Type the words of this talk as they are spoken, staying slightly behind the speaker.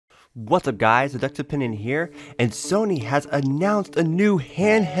What's up guys, Opinion here, and Sony has announced a new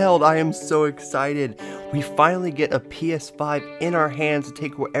handheld. I am so excited. We finally get a PS5 in our hands to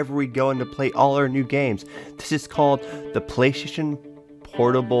take wherever we go and to play all our new games. This is called the PlayStation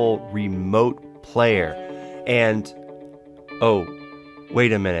Portable Remote Player. And, oh,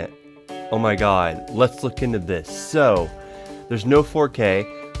 wait a minute. Oh my god, let's look into this. So, there's no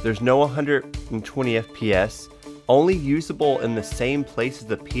 4K, there's no 120 FPS, only usable in the same place as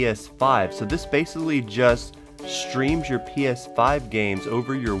the PS5. So this basically just streams your PS5 games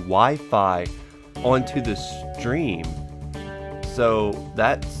over your Wi-Fi onto the stream. So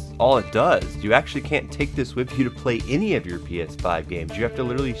that's all it does. You actually can't take this with you to play any of your PS5 games. You have to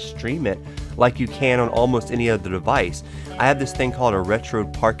literally stream it like you can on almost any other device. I have this thing called a Retro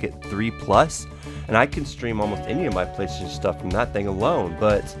Parkit 3 Plus, and I can stream almost any of my PlayStation stuff from that thing alone,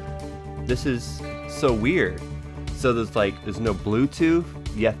 but this is so weird. So there's no Bluetooth,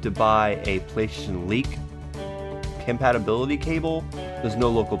 you have to buy a PlayStation Leak compatibility cable, there's no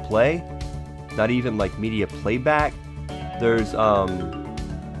local play, not even like media playback. There's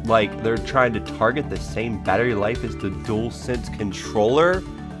like they're trying to target the same battery life as the DualSense controller.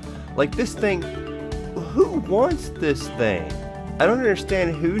 Like this thing, who wants this thing? I don't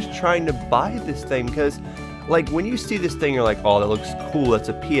understand who's trying to buy this thing, because like when you see this thing you're like, oh, that looks cool, that's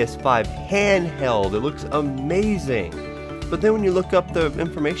a PS5 handheld, it looks amazing. But then when you look up the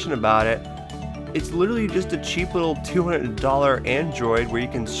information about it, it's literally just a cheap little $200 Android where you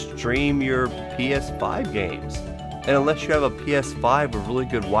can stream your PS5 games. And unless you have a PS5 with really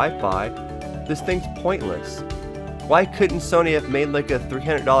good Wi-Fi, this thing's pointless. Why couldn't Sony have made like a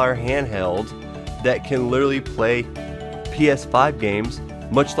 $300 handheld that can literally play PS5 games,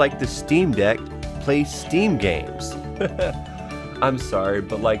 much like the Steam Deck play Steam games? I'm sorry,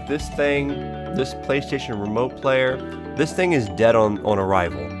 but like this thing, this PlayStation Remote Player, this thing is dead on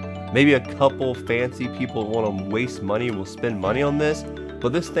arrival. Maybe a couple fancy people want to waste money will spend money on this,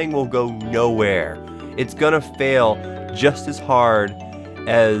 but this thing will go nowhere. It's gonna fail just as hard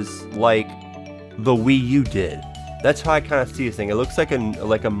as like the Wii U did. That's how I kind of see this thing. It looks like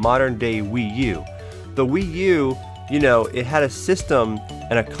a modern day Wii U. The Wii U, you know, it had a system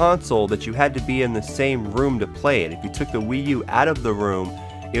and a console that you had to be in the same room to play it. If you took the Wii U out of the room,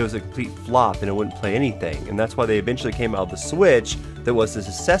 it was a complete flop and it wouldn't play anything. And that's why they eventually came out with the Switch that was the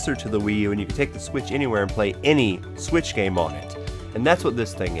successor to the Wii U, and you could take the Switch anywhere and play any Switch game on it. And that's what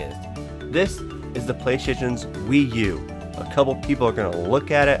this thing is. This is the PlayStation's Wii U. A couple people are going to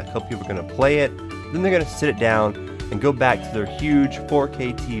look at it, a couple people are going to play it, then they're going to sit it down and go back to their huge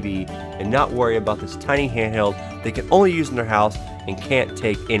 4K TV and not worry about this tiny handheld they can only use in their house and can't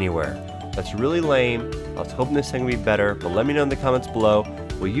take anywhere. That's really lame. I was hoping this thing would be better, but let me know in the comments below.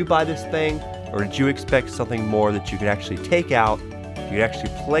 Will you buy this thing, or did you expect something more that you could actually take out, you could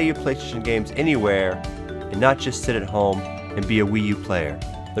actually play your PlayStation games anywhere, and not just sit at home and be a Wii U player?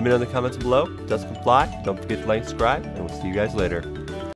 Let me know in the comments below. Does comply. Don't forget to like and subscribe, and we'll see you guys later.